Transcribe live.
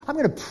I'm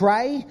going to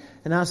pray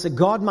and ask that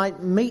God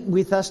might meet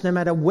with us no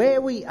matter where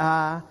we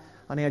are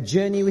on our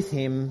journey with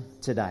Him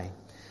today.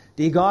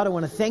 Dear God, I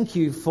want to thank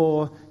You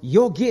for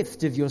Your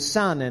gift of Your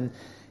Son. And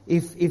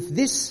if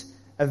this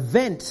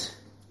event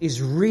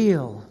is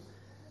real,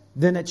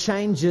 then it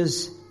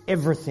changes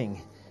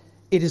everything.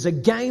 It is a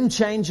game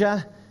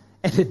changer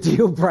and a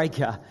deal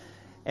breaker.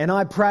 And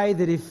I pray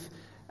that if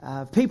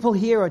people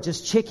here are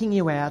just checking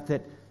You out,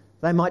 that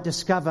they might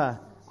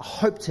discover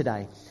hope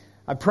today.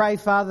 I pray,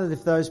 Father, that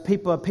if those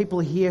people are people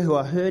here who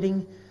are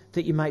hurting,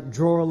 that You might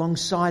draw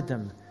alongside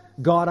them.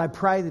 God, I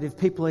pray that if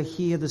people are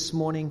here this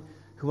morning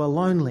who are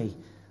lonely,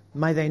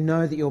 may they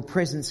know that Your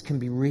presence can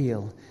be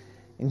real.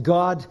 And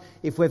God,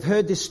 if we've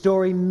heard this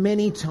story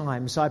many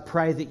times, I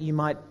pray that You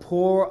might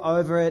pour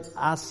over it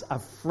us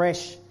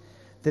afresh,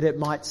 that it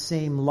might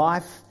seem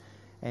life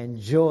and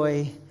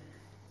joy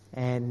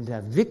and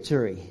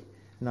victory.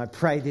 And I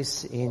pray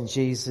this in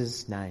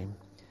Jesus' name.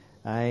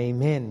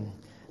 Amen.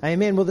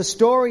 Amen. Well, the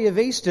story of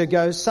Easter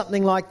goes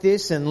something like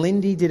this, and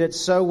Lindy did it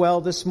so well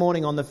this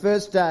morning. On the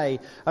first day,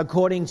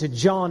 according to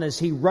John, as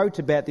he wrote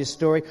about this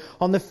story,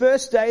 on the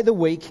first day of the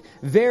week,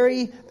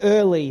 very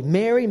early,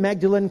 Mary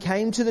Magdalene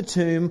came to the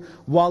tomb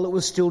while it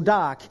was still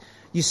dark.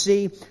 You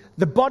see,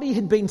 the body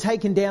had been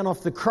taken down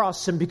off the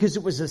cross, and because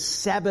it was a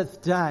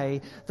Sabbath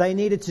day, they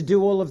needed to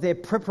do all of their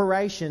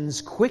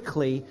preparations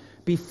quickly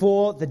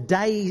before the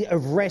day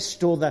of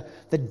rest or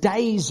the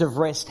days of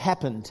rest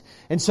happened.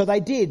 And so they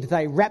did.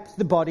 They wrapped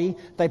the body,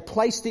 they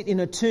placed it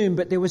in a tomb,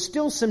 but there were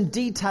still some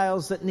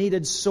details that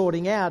needed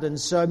sorting out. And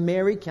so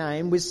Mary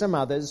came with some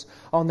others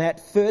on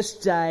that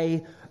first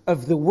day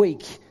of the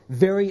week,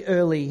 very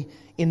early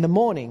in the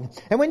morning.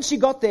 And when she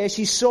got there,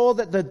 she saw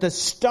that the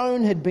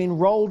stone had been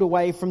rolled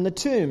away from the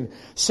tomb.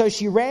 So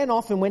she ran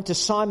off and went to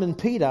Simon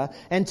Peter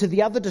and to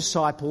the other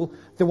disciple,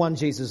 the one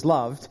Jesus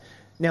loved.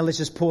 Now let's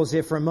just pause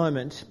there for a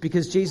moment,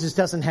 because Jesus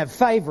doesn't have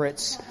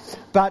favourites.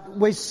 But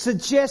we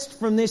suggest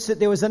from this that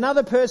there was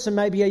another person,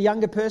 maybe a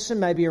younger person,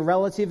 maybe a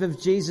relative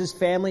of Jesus'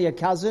 family, a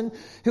cousin,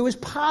 who was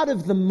part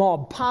of the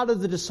mob, part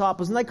of the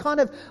disciples. And they kind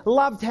of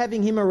loved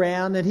having him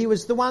around. And he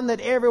was the one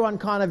that everyone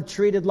kind of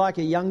treated like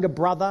a younger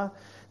brother.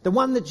 The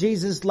one that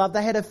Jesus loved.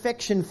 They had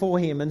affection for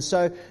him. And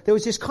so there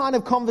was this kind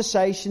of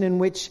conversation in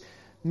which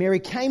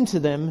Mary came to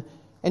them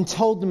and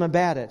told them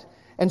about it.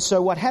 And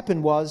so what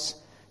happened was,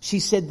 she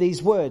said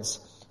these words.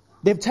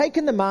 They've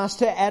taken the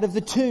Master out of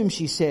the tomb,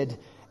 she said,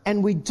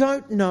 and we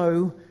don't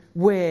know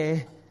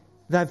where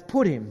they've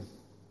put him.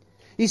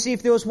 You see,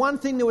 if there was one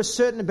thing that was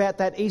certain about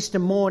that Easter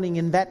morning,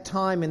 in that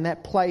time, in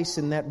that place,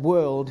 in that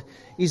world,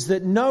 is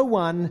that no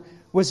one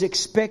was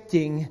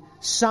expecting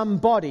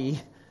somebody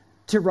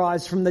to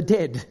rise from the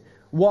dead.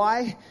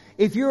 Why?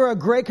 If you're a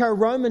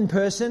Greco-Roman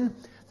person,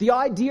 the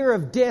idea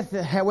of death,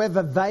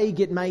 however vague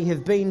it may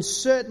have been,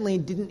 certainly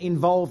didn't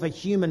involve a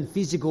human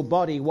physical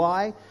body.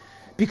 Why?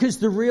 Because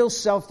the real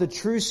self, the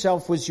true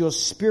self, was your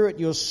spirit,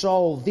 your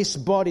soul. This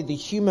body, the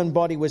human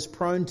body, was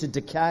prone to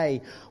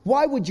decay.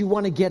 Why would you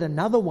want to get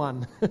another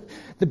one?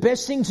 The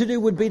best thing to do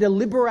would be to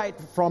liberate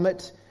from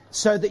it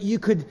so that you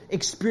could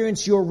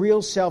experience your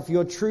real self,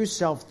 your true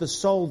self, the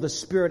soul, the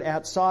spirit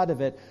outside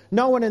of it.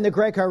 No one in the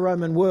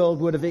Greco-Roman world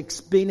would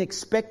have been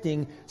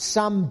expecting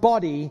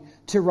somebody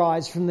to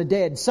rise from the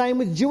dead. Same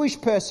with Jewish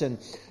person.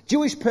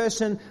 Jewish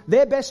person,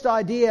 their best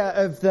idea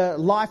of the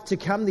life to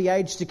come, the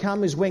age to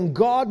come, is when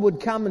God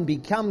would come and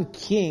become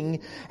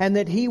king, and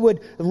that He would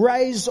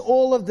raise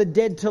all of the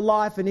dead to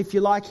life, and if you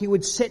like, He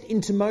would set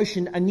into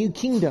motion a new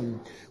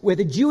kingdom where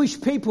the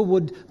Jewish people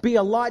would be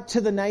a light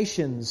to the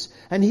nations,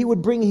 and He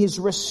would bring His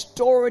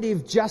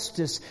restorative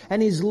justice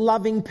and His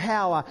loving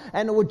power,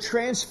 and it would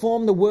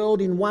transform the world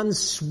in one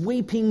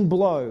sweeping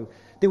blow.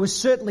 There was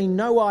certainly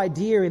no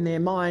idea in their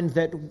mind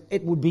that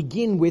it would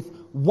begin with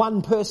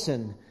one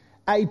person,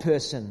 a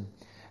person.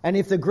 And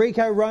if the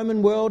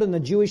Greco-Roman world and the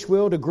Jewish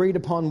world agreed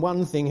upon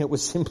one thing, it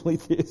was simply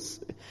this.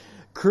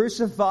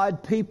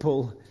 Crucified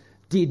people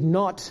did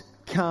not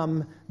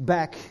come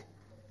back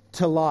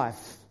to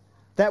life.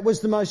 That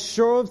was the most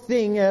sure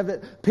thing,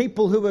 that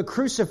people who were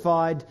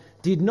crucified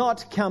did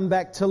not come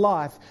back to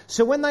life.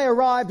 So when they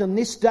arrived on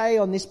this day,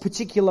 on this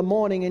particular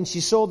morning, and she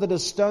saw that a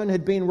stone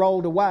had been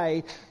rolled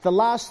away, the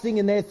last thing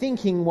in their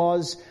thinking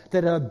was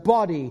that a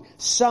body,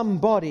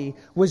 somebody,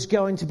 was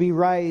going to be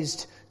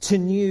raised to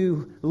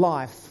new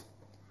life.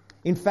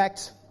 In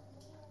fact,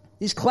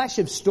 this clash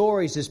of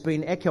stories has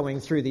been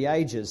echoing through the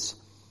ages.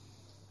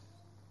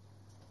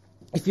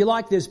 If you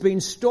like, there's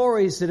been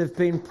stories that have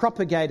been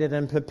propagated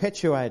and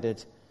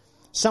perpetuated.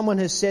 Someone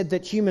has said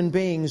that human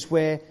beings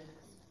were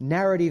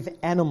narrative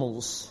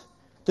animals.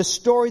 The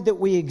story that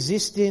we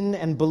exist in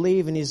and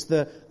believe in is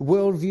the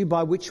worldview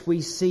by which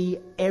we see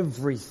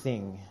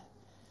everything.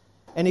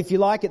 And if you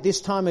like, at this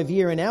time of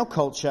year in our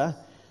culture,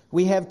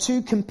 we have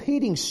two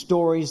competing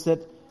stories that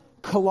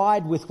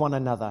collide with one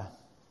another.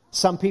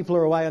 Some people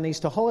are away on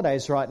Easter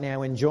holidays right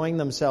now, enjoying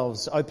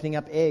themselves, opening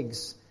up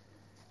eggs.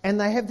 And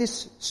they have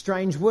this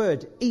strange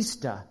word,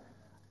 Easter.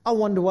 I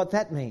wonder what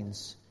that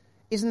means.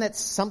 Isn't that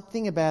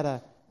something about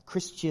a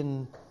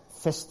Christian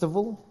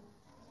festival?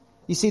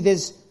 You see,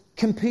 there's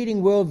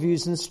competing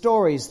worldviews and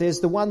stories. There's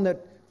the one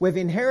that we've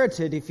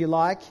inherited, if you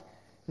like,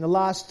 in the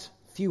last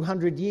few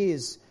hundred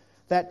years,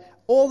 that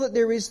all that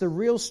there is, the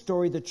real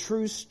story, the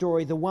true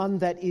story, the one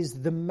that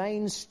is the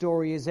main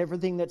story, is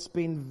everything that's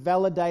been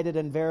validated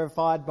and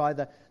verified by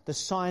the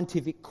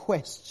scientific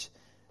quest.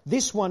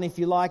 This one, if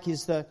you like,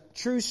 is the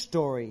true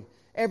story.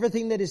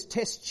 Everything that is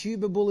test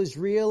tubable is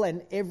real,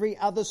 and every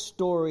other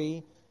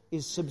story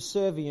is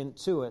subservient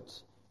to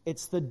it.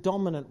 It's the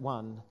dominant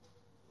one.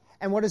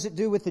 And what does it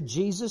do with the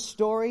Jesus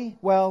story?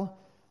 Well,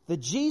 the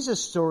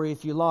Jesus story,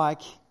 if you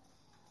like,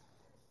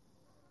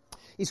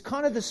 is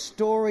kind of the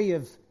story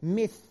of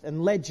myth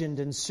and legend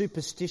and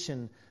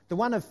superstition, the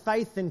one of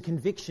faith and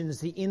convictions,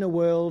 the inner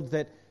world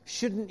that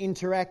shouldn't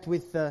interact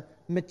with the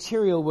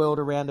material world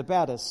around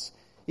about us.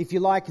 If you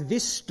like,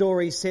 this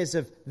story says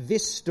of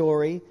this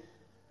story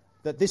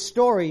that this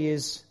story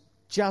is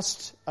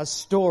just a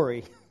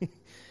story.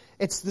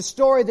 It's the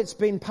story that's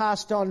been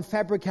passed on,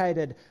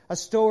 fabricated, a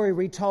story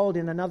retold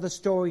in another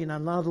story in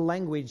another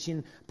language,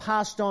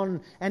 passed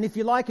on. And if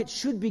you like, it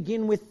should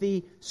begin with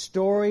the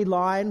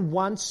storyline.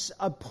 Once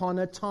upon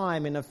a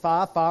time, in a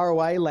far, far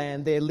away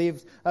land, there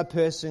lived a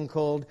person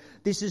called...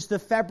 This is the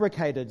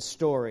fabricated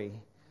story.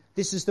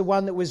 This is the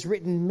one that was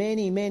written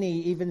many,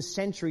 many, even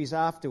centuries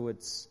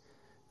afterwards.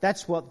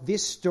 That's what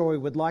this story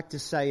would like to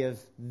say of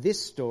this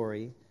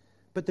story.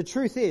 But the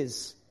truth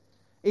is,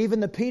 even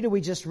the Peter we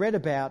just read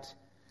about,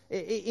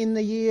 in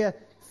the year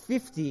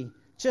 50,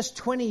 just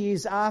 20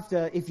 years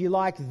after, if you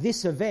like,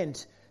 this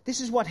event,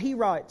 this is what he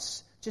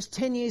writes, just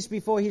 10 years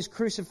before he's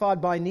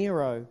crucified by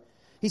Nero.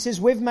 He says,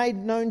 "We've made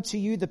known to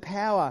you the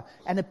power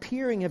and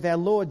appearing of our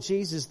Lord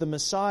Jesus, the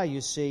Messiah,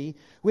 you see.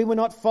 We were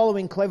not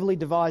following cleverly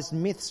devised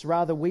myths,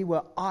 rather we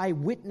were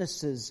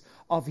eyewitnesses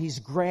of his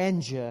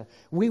grandeur.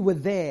 We were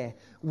there,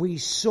 we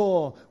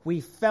saw,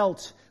 we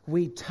felt,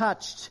 we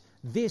touched.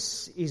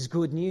 This is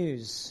good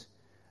news."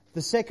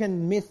 The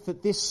second myth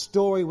that this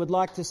story would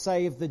like to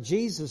say of the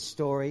Jesus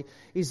story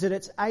is that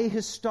it's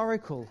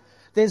ahistorical.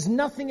 There's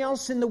nothing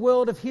else in the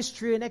world of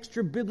history and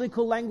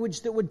extra-biblical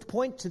language that would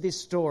point to this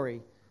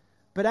story.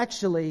 But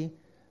actually,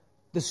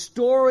 the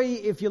story,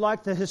 if you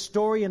like, the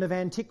historian of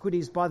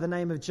antiquities by the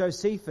name of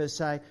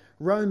Josephus, a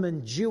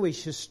Roman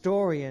Jewish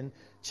historian,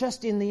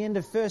 just in the end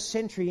of 1st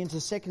century into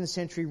 2nd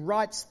century,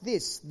 writes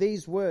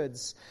these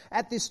words.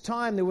 "At this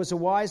time there was a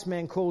wise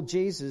man called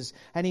Jesus,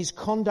 and his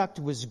conduct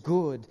was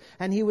good,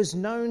 and he was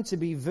known to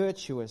be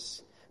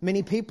virtuous.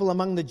 Many people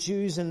among the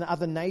Jews and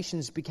other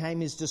nations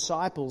became his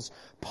disciples.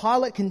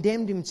 Pilate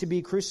condemned him to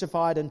be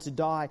crucified and to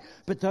die,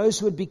 but those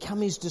who had become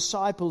his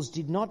disciples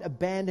did not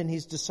abandon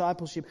his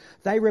discipleship.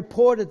 They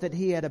reported that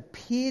he had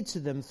appeared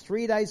to them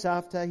 3 days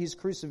after his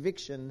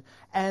crucifixion,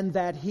 and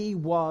that he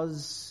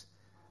was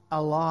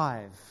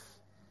alive."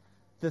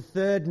 The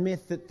third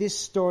myth that this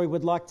story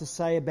would like to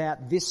say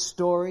about this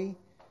story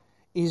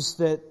is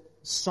that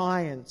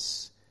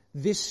science,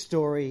 this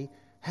story,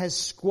 has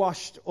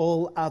squashed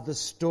all other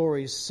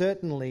stories,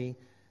 certainly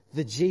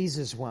the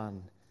Jesus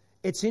one.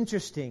 It's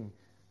interesting.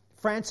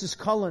 Francis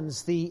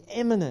Collins, the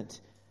eminent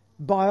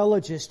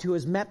biologist who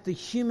has mapped the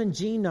human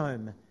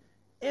genome,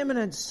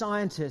 eminent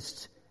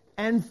scientist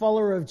and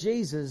follower of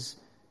Jesus,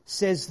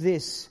 says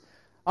this: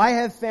 "I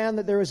have found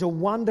that there is a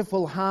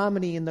wonderful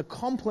harmony in the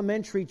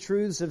complementary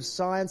truths of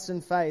science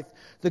and faith.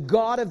 The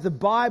God of the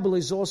Bible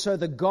is also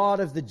the God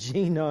of the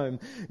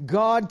genome.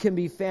 God can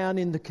be found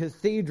in the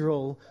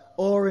cathedral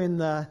or in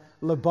the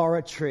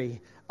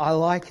laboratory." I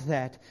like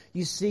that.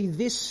 You see,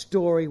 this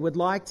story would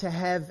like to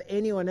have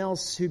anyone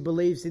else who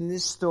believes in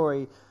this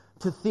story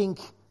to think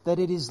that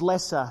it is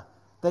lesser,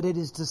 that it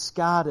is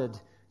discarded,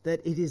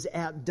 that it is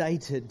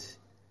outdated.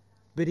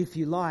 But if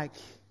you like,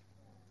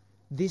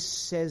 this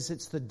says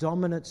it's the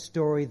dominant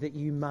story that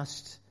you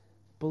must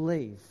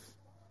believe.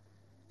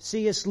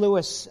 C.S.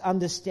 Lewis,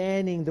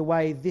 understanding the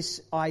way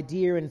this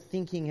idea and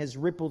thinking has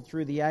rippled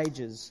through the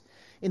ages,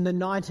 in the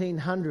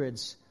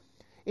 1900s,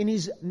 in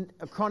his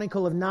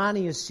Chronicle of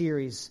Narnia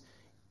series,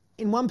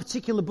 in one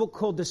particular book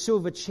called The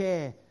Silver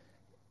Chair,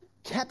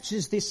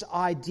 captures this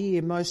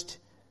idea most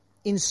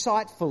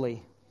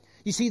insightfully.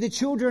 You see, the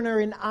children are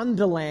in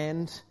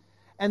Underland,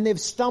 and they've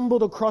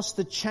stumbled across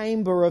the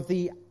chamber of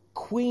the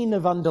Queen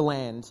of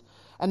Underland.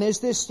 And as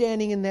they're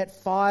standing in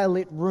that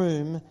firelit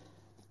room,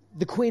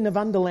 the Queen of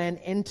Underland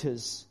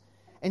enters,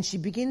 and she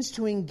begins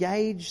to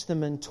engage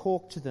them and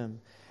talk to them.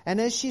 And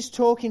as she's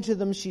talking to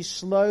them, she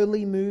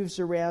slowly moves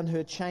around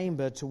her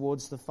chamber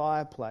towards the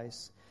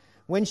fireplace.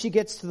 When she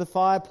gets to the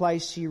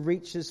fireplace, she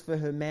reaches for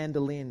her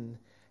mandolin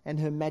and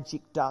her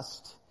magic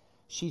dust.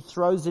 She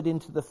throws it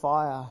into the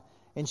fire,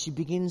 and she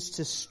begins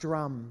to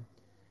strum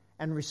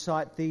and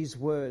recite these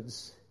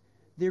words: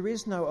 "There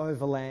is no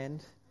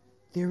overland.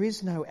 There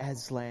is no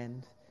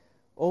Aslan.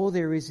 All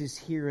there is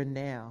here and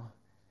now."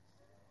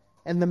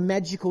 And the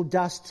magical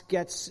dust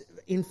gets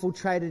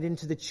infiltrated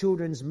into the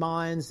children's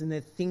minds and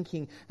their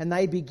thinking, and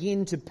they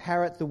begin to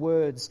parrot the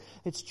words.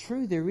 It's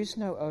true, there is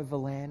no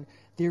overland.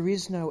 There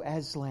is no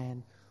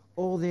Aslan.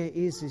 All there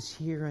is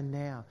here and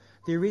now.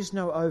 There is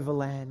no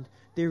overland.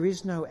 There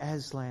is no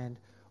Aslan.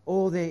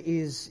 All there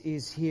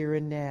is here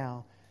and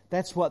now.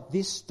 That's what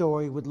this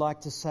story would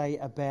like to say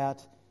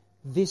about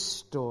this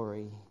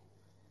story.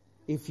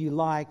 If you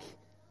like,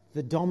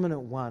 the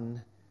dominant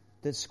one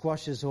that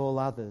squashes all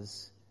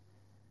others.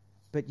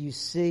 But you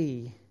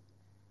see,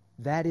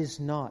 that is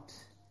not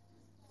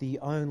the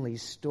only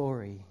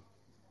story.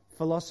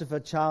 Philosopher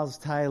Charles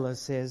Taylor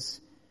says,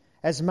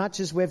 as much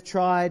as we've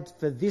tried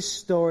for this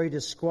story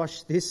to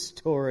squash this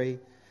story,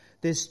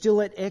 there's still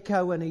an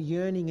echo and a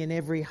yearning in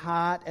every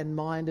heart and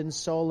mind and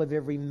soul of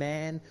every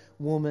man,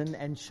 woman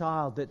and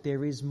child that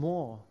there is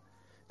more.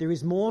 There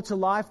is more to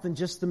life than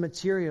just the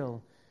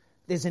material.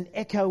 There's an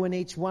echo in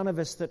each one of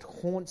us that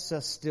haunts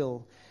us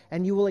still.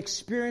 And you will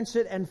experience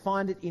it and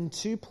find it in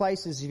two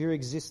places of your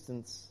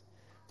existence.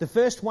 The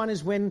first one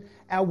is when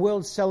our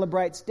world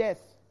celebrates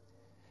death.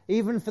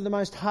 Even for the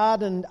most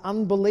hardened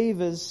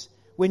unbelievers,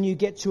 when you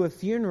get to a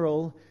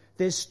funeral,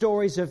 there's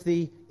stories of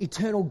the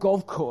eternal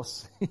golf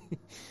course.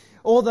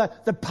 Or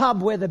the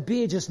pub where the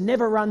beer just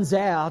never runs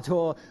out.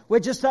 Or we're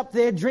just up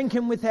there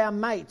drinking with our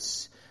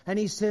mates. And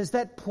he says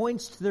that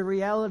points to the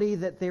reality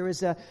that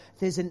there's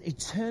an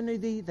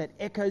eternity that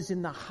echoes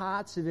in the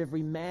hearts of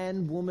every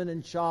man, woman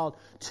and child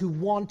to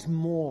want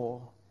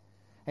more.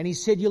 And he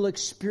said you'll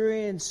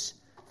experience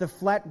the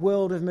flat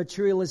world of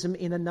materialism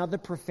in another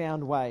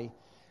profound way.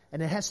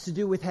 And it has to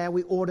do with how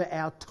we order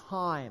our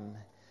time.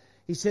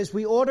 He says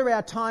we order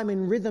our time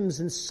in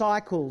rhythms and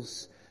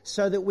cycles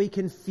so that we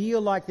can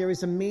feel like there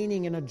is a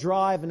meaning and a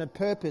drive and a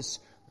purpose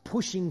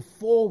pushing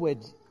forward.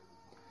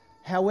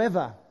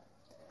 However,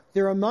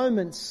 there are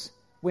moments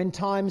when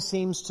time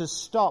seems to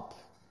stop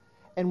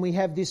and we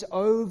have this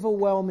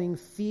overwhelming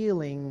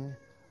feeling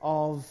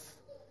of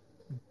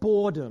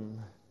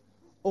boredom,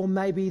 or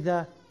maybe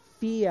the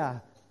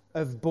fear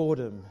of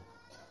boredom.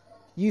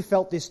 You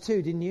felt this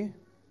too, didn't you?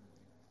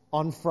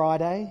 On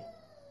Friday,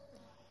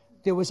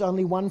 there was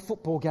only one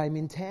football game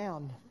in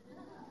town.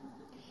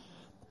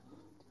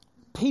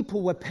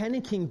 People were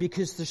panicking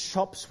because the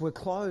shops were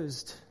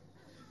closed.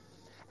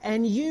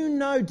 And you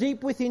know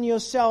deep within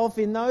yourself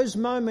in those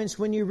moments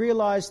when you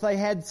realise they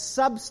had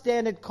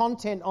substandard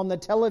content on the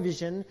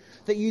television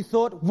that you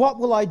thought, what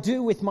will I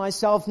do with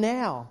myself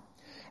now?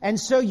 And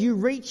so you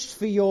reached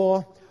for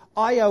your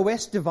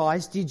iOS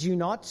device, did you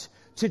not,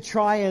 to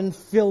try and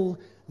fill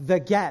the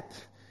gap.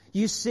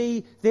 You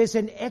see, there's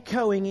an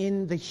echoing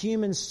in the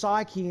human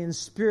psyche and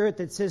spirit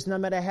that says no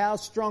matter how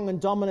strong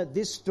and dominant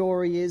this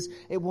story is,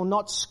 it will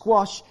not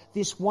squash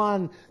this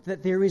one,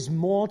 that there is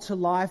more to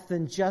life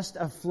than just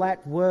a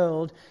flat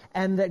world,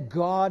 and that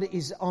God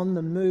is on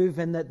the move,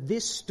 and that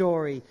this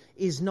story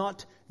is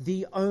not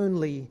the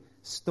only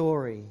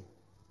story.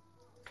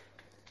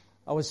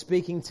 I was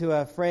speaking to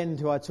a friend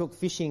who I took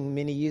fishing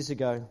many years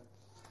ago.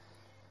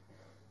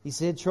 He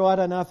said, Troy, I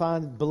don't know if I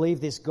believe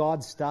this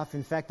God stuff.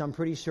 In fact, I'm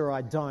pretty sure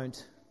I don't.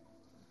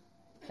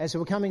 As we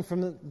were coming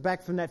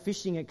back from that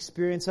fishing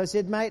experience, I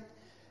said, mate,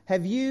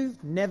 have you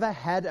never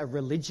had a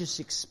religious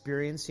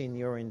experience in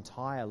your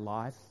entire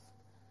life?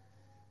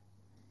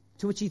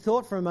 To which he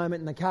thought for a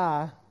moment in the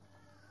car.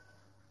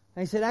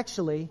 And he said,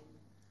 actually,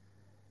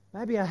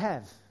 maybe I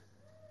have.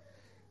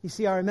 You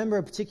see, I remember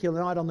a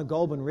particular night on the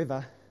Goulburn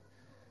River.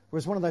 It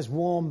was one of those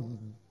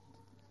warm,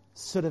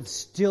 sort of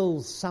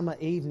still summer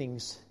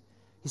evenings.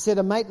 He said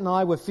a mate and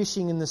I were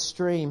fishing in the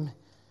stream,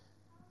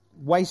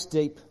 waist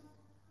deep,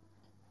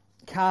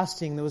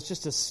 casting. There was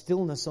just a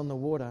stillness on the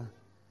water.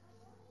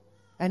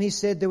 And he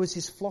said there was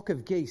this flock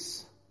of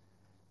geese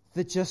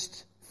that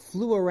just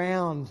flew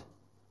around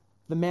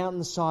the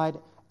mountainside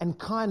and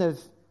kind of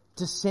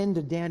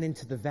descended down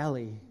into the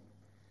valley.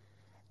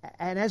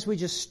 And as we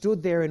just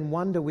stood there in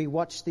wonder, we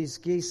watched these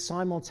geese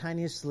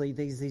simultaneously,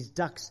 these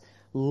ducks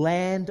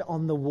land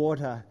on the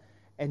water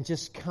and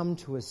just come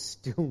to a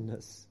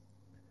stillness.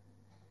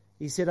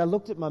 He said, I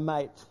looked at my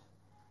mate.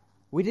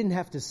 We didn't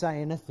have to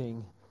say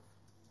anything,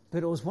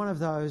 but it was one of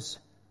those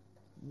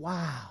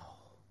wow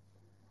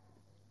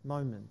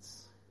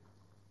moments.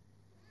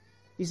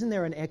 Isn't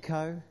there an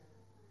echo?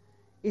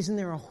 Isn't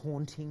there a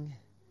haunting?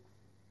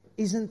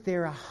 Isn't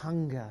there a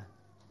hunger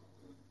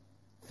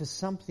for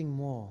something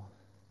more?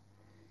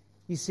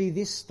 You see,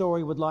 this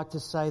story would like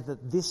to say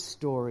that this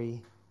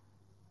story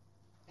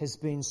has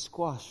been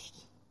squashed.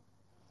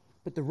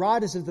 But the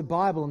writers of the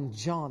Bible, and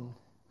John,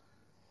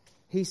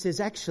 he says,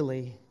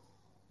 actually,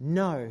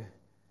 no,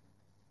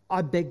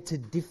 I beg to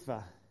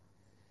differ.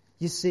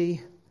 You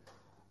see,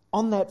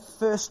 on that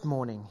first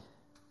morning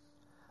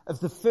of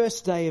the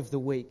first day of the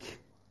week,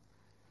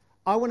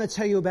 I want to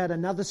tell you about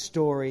another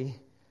story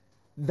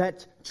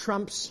that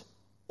trumps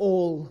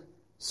all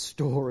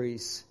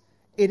stories.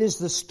 It is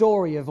the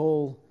story of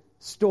all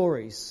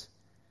stories.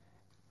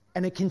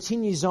 And it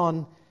continues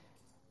on,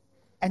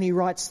 and he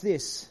writes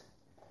this.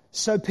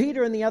 So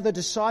Peter and the other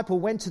disciple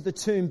went to the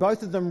tomb.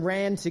 Both of them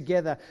ran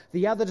together.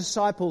 The other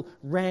disciple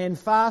ran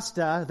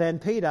faster than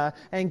Peter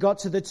and got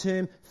to the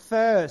tomb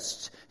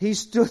first. He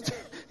stood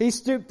He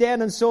stooped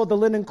down and saw the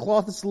linen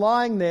cloths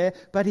lying there,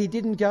 but he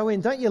didn't go in.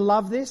 Don't you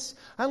love this?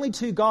 Only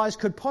two guys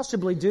could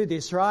possibly do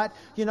this, right?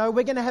 You know,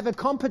 we're going to have a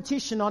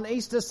competition on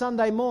Easter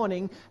Sunday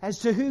morning as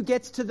to who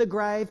gets to the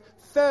grave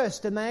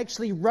first, and they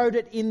actually wrote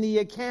it in the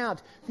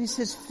account. This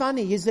is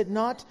funny, is it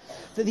not?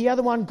 That the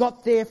other one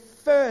got there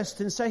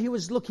first, and so he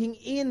was looking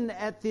in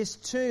at this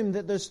tomb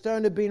that the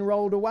stone had been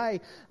rolled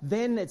away.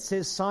 Then it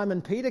says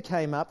Simon Peter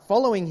came up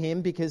following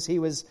him because he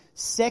was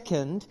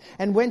second,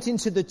 and went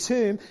into the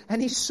tomb,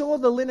 and he saw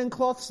the linen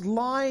cloths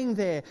lying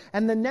there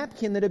and the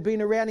napkin that had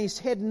been around his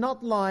head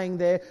not lying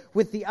there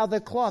with the other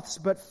cloths,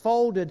 but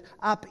folded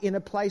up in a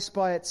place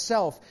by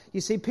itself.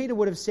 You see, Peter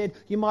would have said,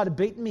 you might have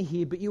beaten me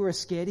here, but you were a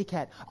scaredy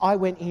cat. I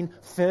went in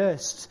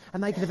first.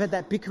 And they could have had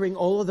that bickering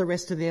all of the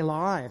rest of their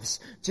lives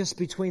just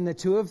between the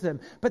two of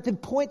them. But the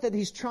point that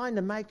he's trying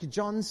to make,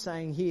 John's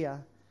saying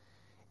here,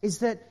 is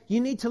that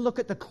you need to look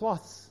at the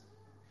cloth.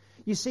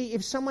 You see,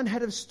 if someone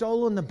had have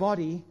stolen the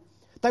body,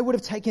 they would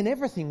have taken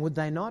everything, would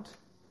they not?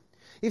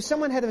 If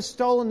someone had have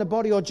stolen the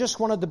body or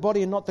just wanted the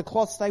body and not the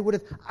cloths, they would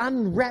have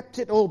unwrapped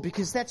it all,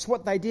 because that's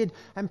what they did,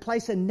 and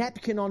placed a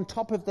napkin on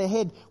top of their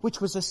head,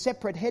 which was a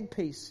separate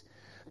headpiece.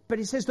 But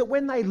he says that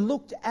when they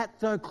looked at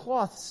the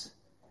cloths,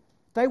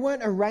 they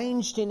weren't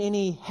arranged in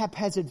any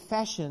haphazard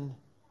fashion.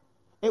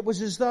 It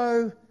was as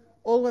though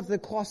all of the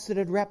cloths that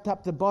had wrapped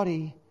up the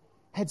body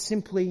had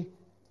simply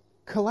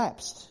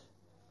collapsed,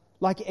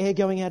 like air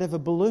going out of a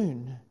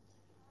balloon,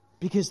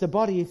 because the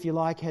body, if you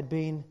like, had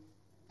been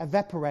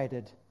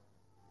evaporated,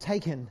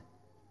 taken.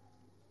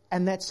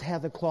 And that's how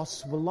the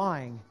cloths were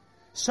lying.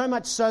 So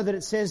much so that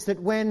it says that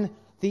when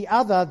the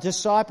other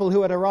disciple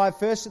who had arrived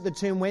first at the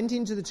tomb went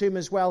into the tomb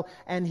as well,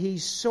 and he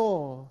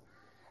saw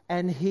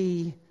and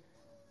he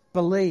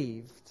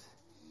believed.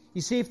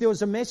 You see, if there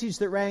was a message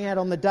that rang out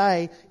on the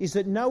day, is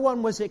that no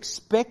one was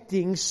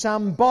expecting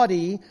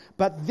somebody,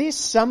 but this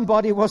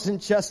somebody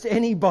wasn't just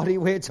anybody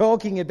we're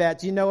talking about.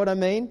 Do you know what I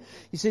mean?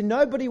 You see,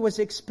 nobody was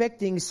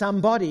expecting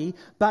somebody,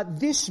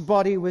 but this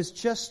body was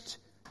just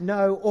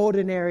no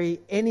ordinary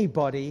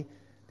anybody.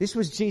 This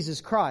was Jesus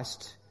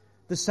Christ,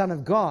 the Son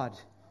of God,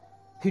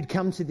 who'd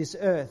come to this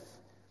earth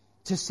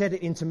to set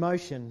it into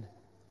motion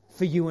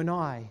for you and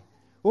I.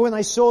 Well, when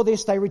they saw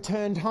this, they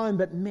returned home,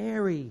 but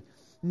Mary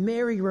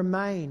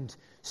remained,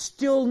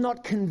 still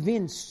not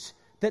convinced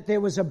that there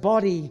was a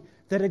body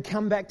that had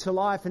come back to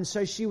life. And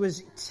so she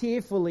was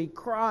tearfully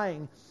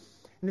crying.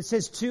 And it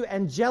says, two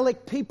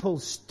angelic people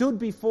stood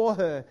before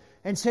her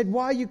and said,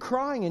 why are you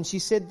crying? And she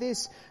said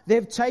this,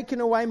 they've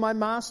taken away my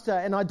master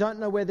and I don't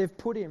know where they've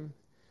put him.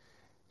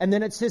 And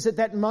then it says at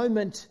that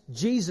moment,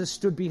 Jesus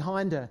stood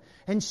behind her.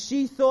 And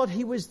she thought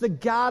he was the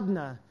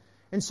gardener.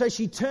 And so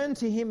she turned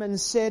to him and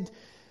said,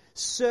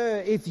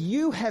 Sir, if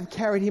you have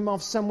carried him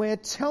off somewhere,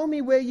 tell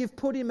me where you've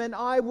put him and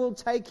I will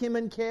take him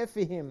and care for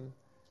him.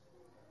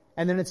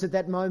 And then it's at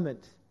that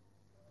moment,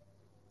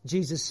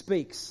 Jesus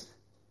speaks,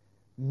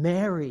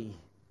 Mary,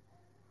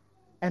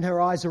 and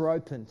her eyes are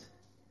opened.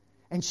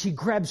 And she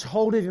grabs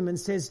hold of him and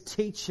says,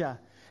 Teacher,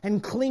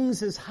 and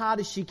clings as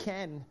hard as she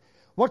can.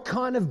 What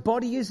kind of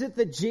body is it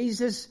that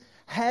Jesus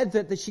had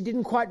that she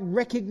didn't quite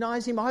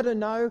recognize him? I don't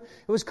know.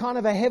 It was kind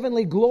of a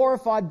heavenly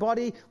glorified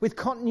body with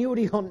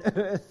continuity on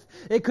earth.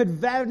 It could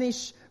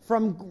vanish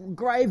from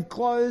grave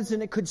clothes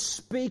and it could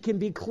speak and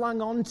be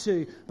clung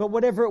onto. But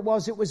whatever it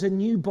was a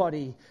new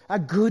body, a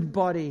good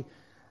body,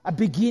 a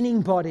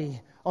beginning body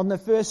on the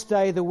first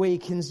day of the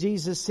week. And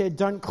Jesus said,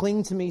 don't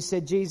cling to me,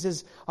 said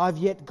Jesus. I've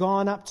yet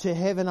gone up to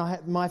heaven,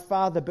 my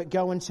Father, but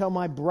go and tell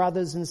my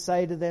brothers and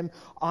say to them,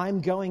 I'm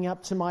going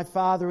up to my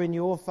Father and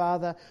your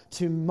Father,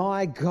 to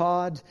my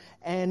God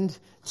and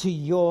to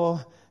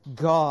your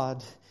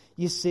God.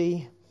 You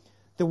see,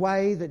 the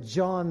way that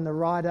John, the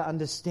writer,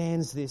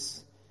 understands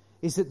this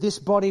is that this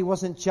body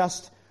wasn't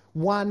just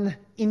one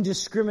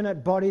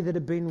indiscriminate body that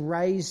had been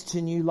raised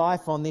to new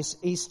life on this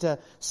Easter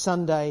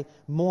Sunday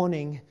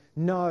morning.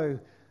 No,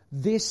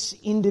 this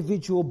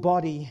individual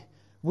body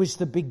was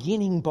the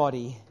beginning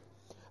body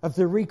of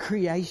the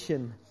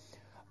recreation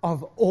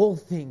of all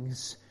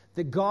things,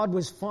 that God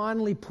was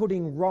finally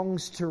putting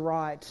wrongs to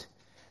right,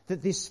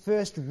 that this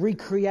first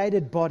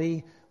recreated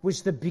body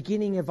was the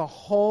beginning of a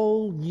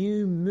whole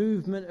new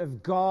movement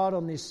of God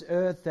on this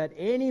earth, that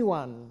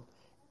anyone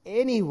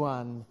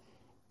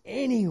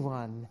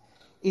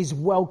is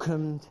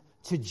welcomed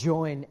to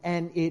join,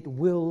 and it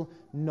will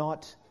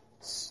not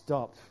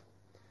stop.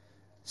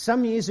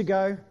 Some years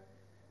ago,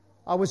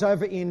 I was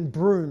over in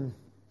Broome.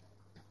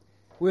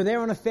 We were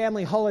there on a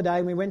family holiday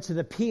and we went to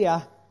the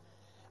pier,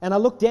 and I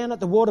looked down at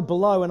the water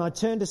below and I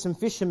turned to some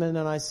fishermen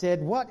and I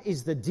said, what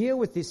is the deal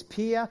with this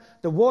pier?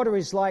 The water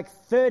is like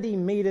 30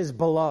 meters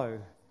below.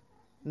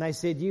 And they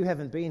said, you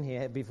haven't been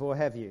here before,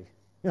 have you?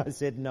 I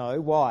said, no.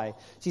 Why?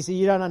 She said,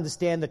 you don't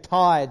understand the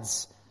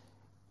tides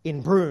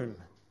in Broome.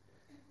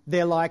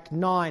 They're like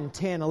 9,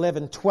 10,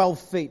 11, 12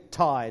 feet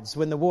tides.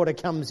 When the water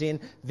comes in,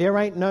 there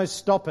ain't no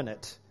stopping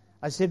it.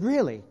 I said,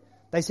 really?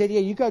 They said, yeah,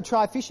 you go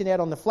try fishing out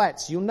on the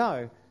flats, you'll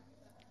know.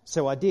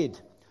 So I did.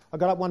 I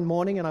got up one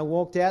morning and I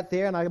walked out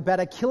there, and about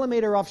a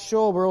kilometre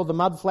offshore where all the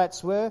mud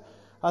flats were,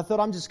 I thought,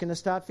 I'm just going to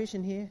start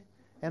fishing here.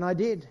 And I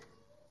did.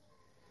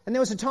 And there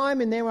was a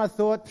time in there where I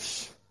thought,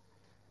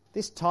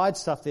 this tide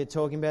stuff they're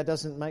talking about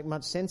doesn't make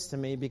much sense to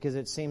me because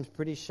it seems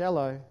pretty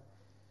shallow.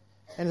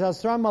 And as I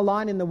was throwing my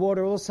line in the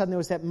water, all of a sudden there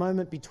was that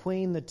moment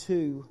between the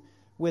two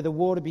where the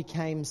water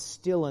became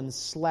still and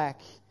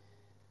slack.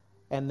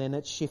 And then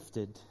it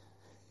shifted.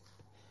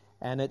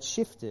 And it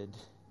shifted.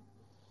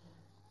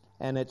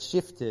 And it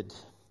shifted.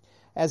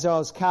 As I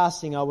was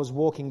casting, I was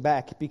walking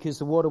back because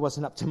the water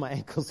wasn't up to my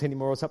ankles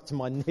anymore. It was up to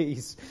my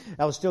knees.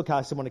 I was still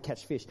casting, I wanted to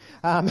catch fish.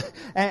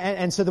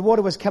 And so the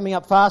water was coming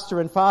up faster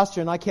and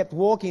faster, and I kept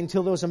walking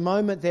until there was a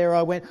moment there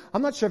I went,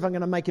 I'm not sure if I'm going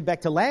to make it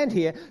back to land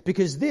here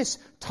because this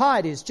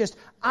tide is just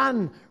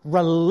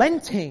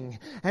unrelenting.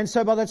 And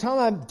so by the time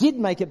I did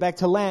make it back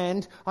to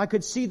land, I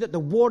could see that the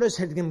waters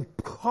had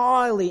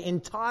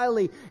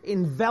entirely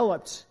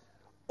enveloped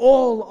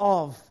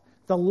all of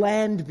the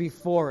land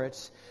before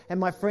it. And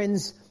my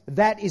friends,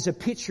 that is a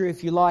picture,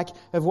 if you like,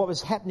 of what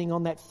was happening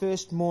on that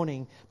first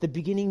morning, the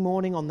beginning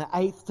morning on the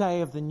 8th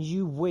day of the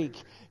new week.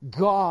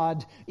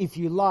 God, if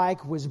you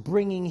like, was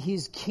bringing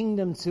His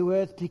kingdom to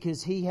earth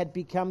because He had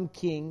become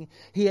king.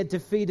 He had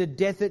defeated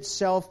death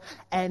itself,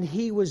 and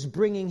He was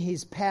bringing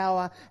His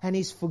power and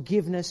His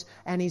forgiveness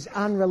and His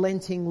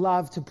unrelenting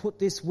love to put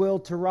this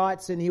world to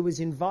rights. And He was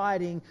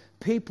inviting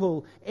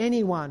people,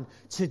 anyone,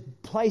 to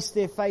place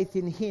their faith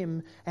in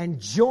Him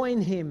and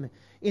join Him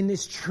in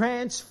this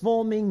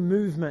transforming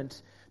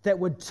movement that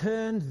would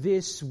turn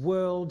this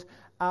world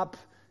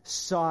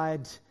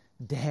upside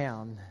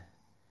down.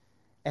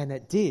 And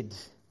it did,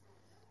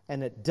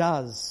 and it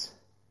does,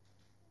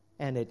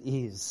 and it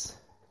is.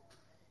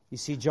 You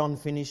see, John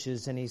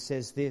finishes and he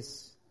says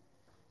this,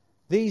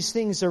 these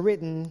things are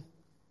written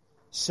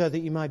so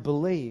that you may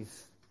believe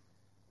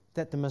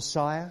that the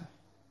Messiah,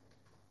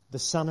 the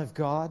Son of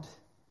God,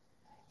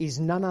 is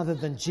none other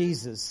than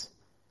Jesus,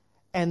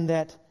 and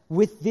that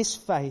with this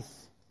faith,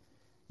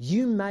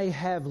 you may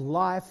have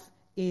life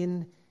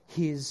in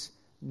His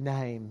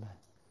name.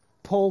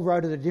 Paul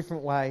wrote it a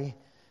different way.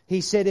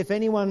 He said, if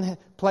anyone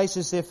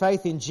places their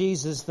faith in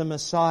Jesus, the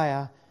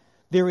Messiah,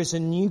 there is a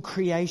new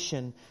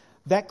creation.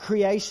 That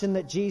creation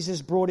that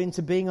Jesus brought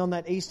into being on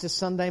that Easter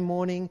Sunday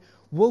morning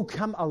will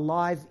come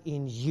alive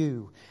in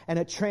you. And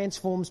it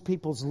transforms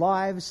people's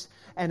lives,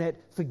 and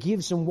it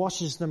forgives and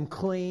washes them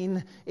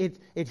clean. It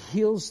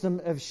heals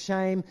them of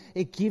shame.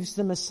 It gives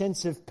them a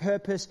sense of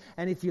purpose.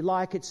 And if you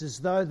like, it's as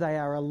though they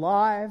are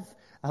alive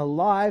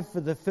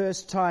for the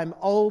first time.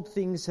 Old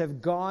things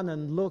have gone,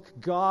 and look,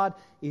 God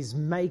is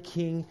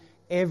making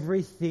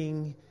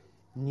everything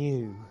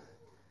new.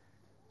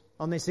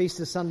 On this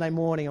Easter Sunday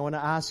morning, I want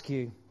to ask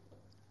you,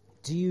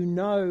 do you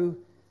know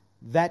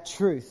that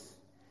truth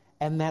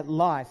and that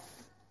life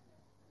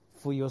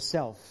for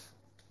yourself?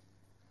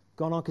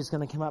 Gonok is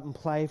going to come up and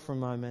play for a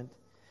moment,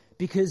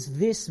 because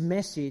this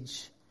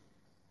message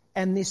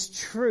and this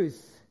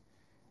truth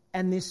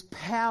and this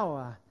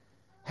power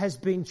has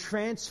been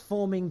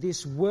transforming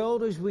this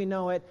world as we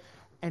know it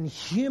and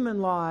human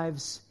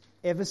lives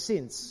ever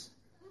since.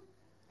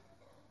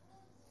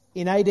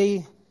 In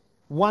AD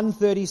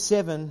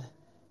 137,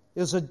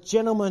 there was a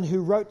gentleman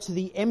who wrote to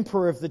the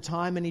emperor of the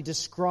time, and he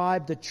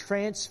described the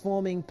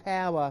transforming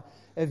power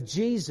of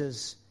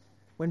Jesus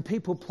when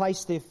people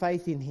placed their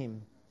faith in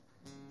Him.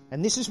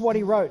 And this is what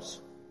he wrote.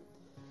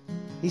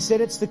 He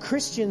said, it's the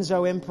Christians,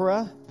 O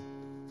Emperor,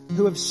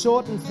 who have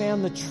sought and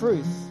found the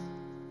truth,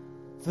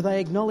 for they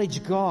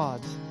acknowledge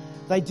God.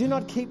 They do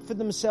not keep for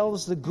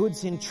themselves the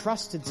goods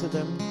entrusted to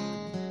them.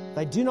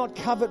 They do not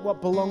covet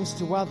what belongs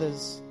to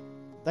others.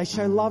 They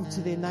show love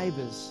to their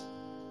neighbours.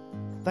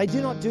 They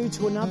do not do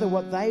to another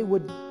what they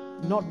would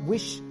not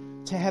wish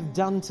to have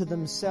done to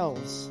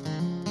themselves.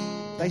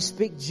 They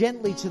speak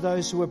gently to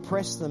those who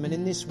oppress them, and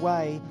in this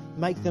way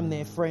make them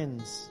their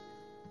friends.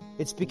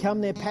 It's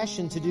become their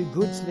passion to do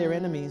good to their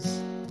enemies.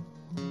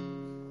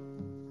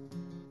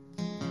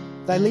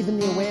 They live in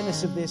the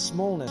awareness of their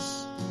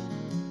smallness.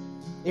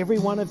 Every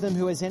one of them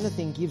who has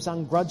anything gives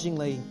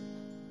ungrudgingly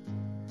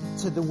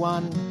to the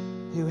one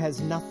who has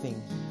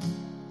nothing.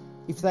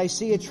 If they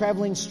see a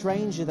travelling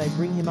stranger, they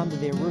bring him under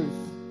their roof.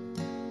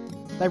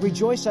 They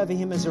rejoice over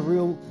him as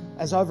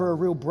over a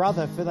real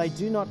brother, for they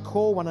do not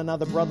call one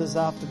another brothers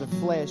after the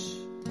flesh,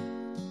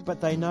 but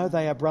they know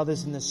they are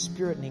brothers in the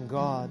Spirit and in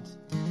God.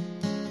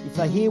 If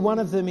they hear one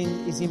of them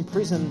is in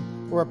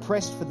prison or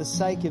oppressed for the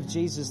sake of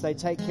Jesus, they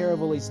take care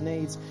of all his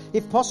needs.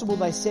 If possible,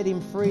 they set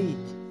him free.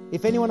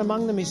 If anyone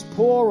among them is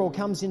poor or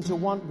comes into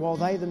want while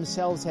they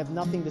themselves have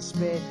nothing to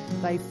spare,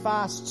 they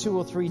fast 2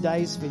 or 3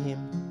 days for him.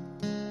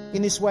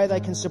 In this way, they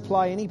can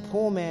supply any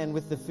poor man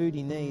with the food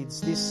he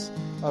needs. This,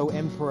 O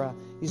Emperor,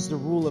 is the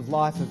rule of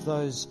life of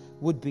those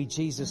would-be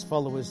Jesus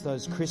followers,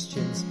 those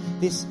Christians.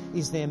 This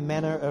is their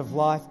manner of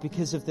life.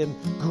 Because of them,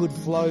 good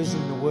flows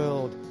in the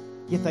world.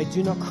 Yet they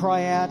do not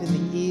cry out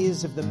in the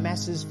ears of the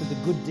masses for the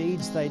good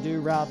deeds they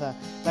do. Rather,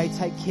 they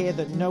take care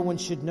that no one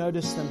should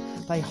notice them.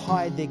 They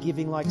hide their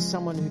giving like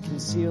someone who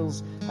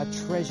conceals a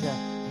treasure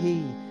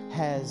he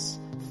has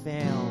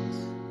found.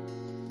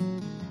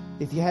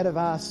 If you had have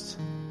asked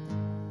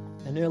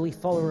a an early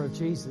follower of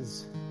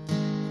Jesus,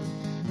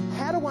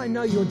 how do I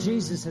know your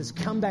Jesus has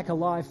come back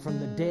alive from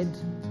the dead?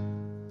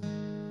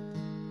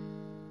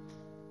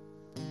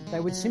 They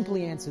would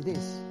simply answer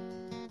this.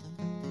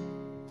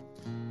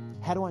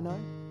 How do I know?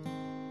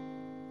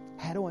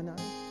 How do I know?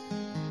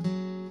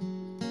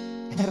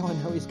 How do I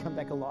know he's come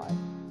back alive?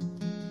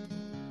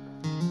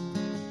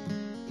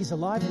 He's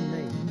alive in me.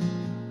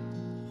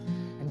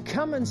 And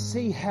come and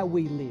see how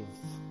we live.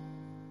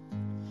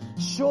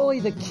 Surely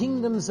the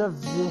kingdoms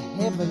of the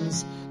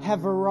heavens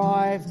have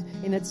arrived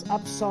in its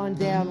upside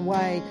down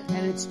way,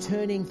 and it's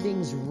turning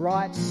things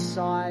right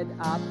side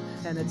up,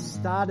 and it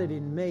started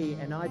in me,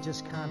 and I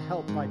just can't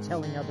help by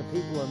telling other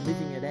people and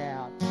living it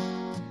out,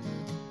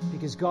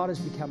 because God has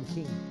become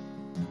king.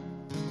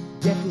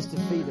 Death is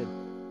defeated.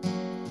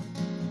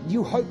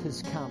 New hope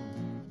has come.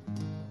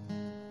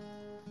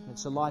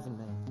 It's alive in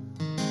me.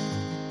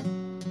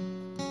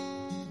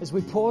 As we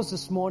pause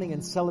this morning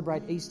and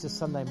celebrate Easter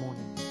Sunday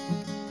morning,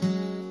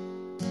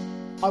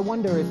 I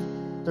wonder if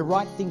the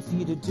right thing for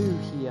you to do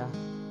here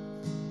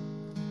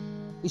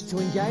is to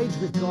engage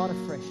with God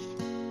afresh.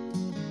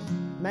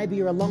 Maybe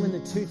you're a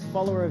long-in-the-tooth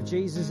follower of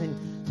Jesus and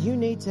you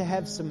need to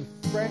have some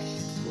fresh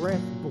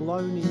breath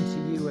blown into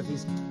you of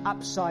his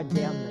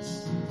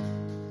upside-downness.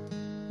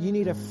 You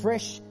need a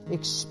fresh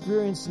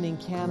experience and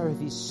encounter of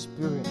his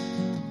Spirit.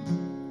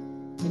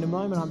 In a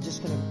moment, I'm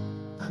just going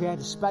to create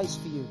a space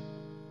for you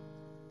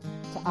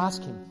to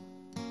ask him.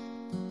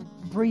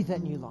 Breathe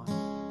that new life.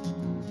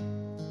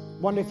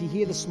 Wonder if you're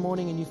here this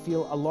morning and you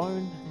feel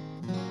alone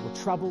or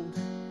troubled.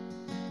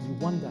 You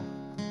wonder.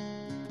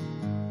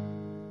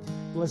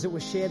 Well, as it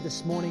was shared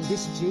this morning,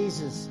 this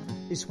Jesus,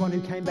 this one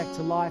who came back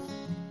to life,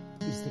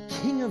 is the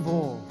King of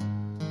all.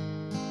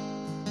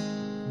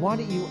 Why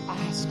don't you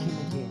ask him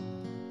again?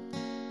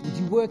 Would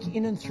you work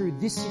in and through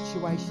this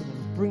situation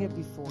and bring it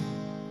before him,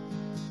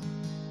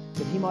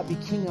 that he might be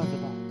king over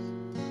those?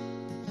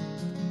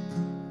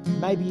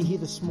 Maybe you're here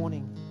this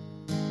morning.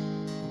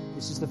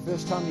 This is the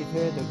first time you've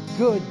heard the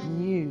good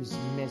news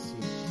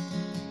message,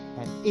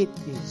 and it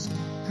is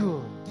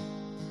good.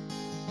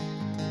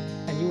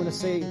 And you want to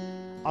see,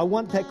 I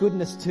want that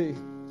goodness too.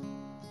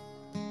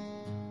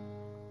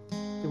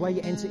 The way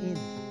you enter in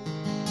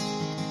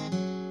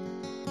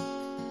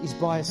is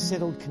by a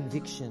settled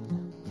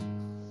conviction,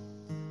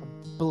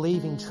 a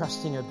believing,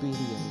 trusting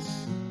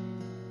obedience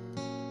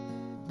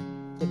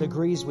that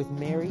agrees with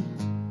Mary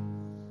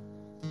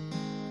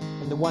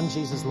and the one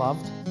Jesus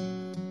loved,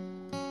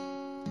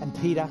 and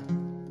Peter.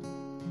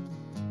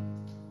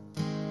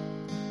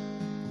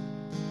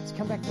 It's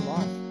come back to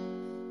life.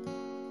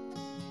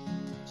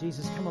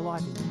 Jesus, come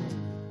alive in me.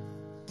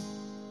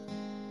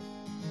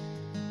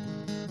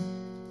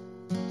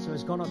 So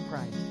as God, I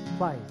pray,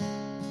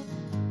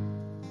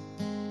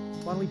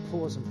 why don't we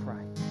pause and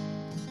pray?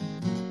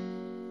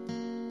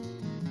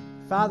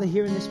 Father,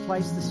 here in this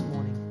place this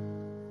morning,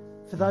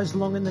 for those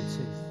long in the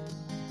tooth,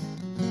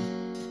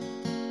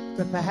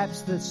 but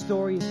perhaps the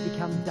story has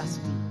become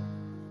dusty,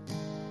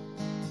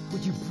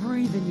 would you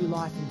breathe a new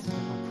life into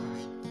them, I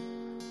pray?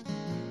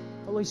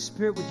 Holy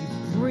Spirit, would you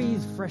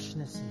breathe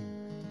freshness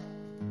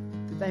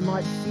in, that they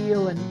might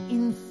feel an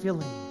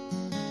infilling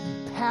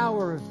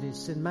power of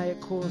this, and may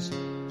it cause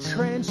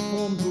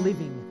transformed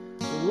living,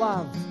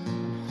 love,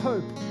 and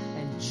hope,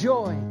 and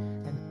joy,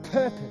 and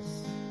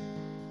purpose.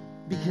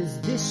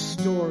 Because this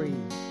story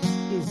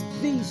is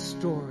the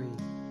story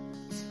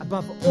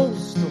above all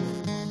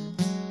stories.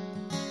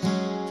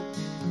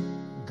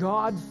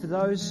 God, for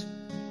those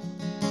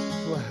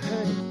who are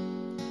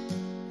hurting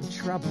and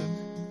troubled,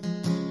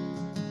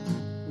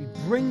 we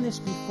bring this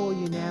before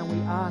you now. We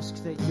ask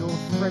that your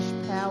fresh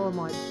power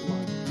might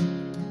flow,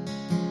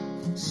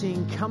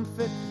 seeing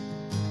comfort,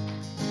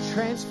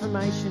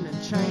 transformation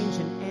and change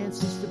and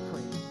answers to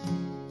prayer.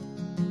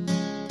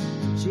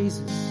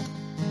 Jesus,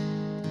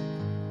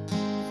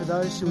 for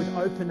those who would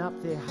open up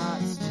their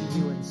hearts to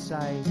you and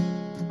say,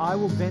 I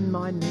will bend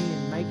my knee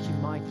and make you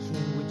my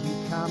king, would you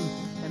come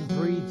and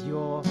breathe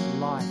your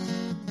life?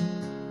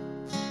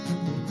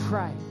 We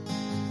pray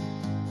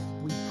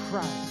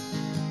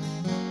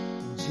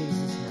in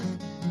Jesus' name.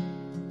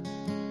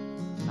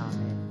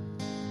 Amen.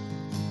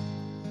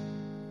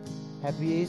 Happy Easter.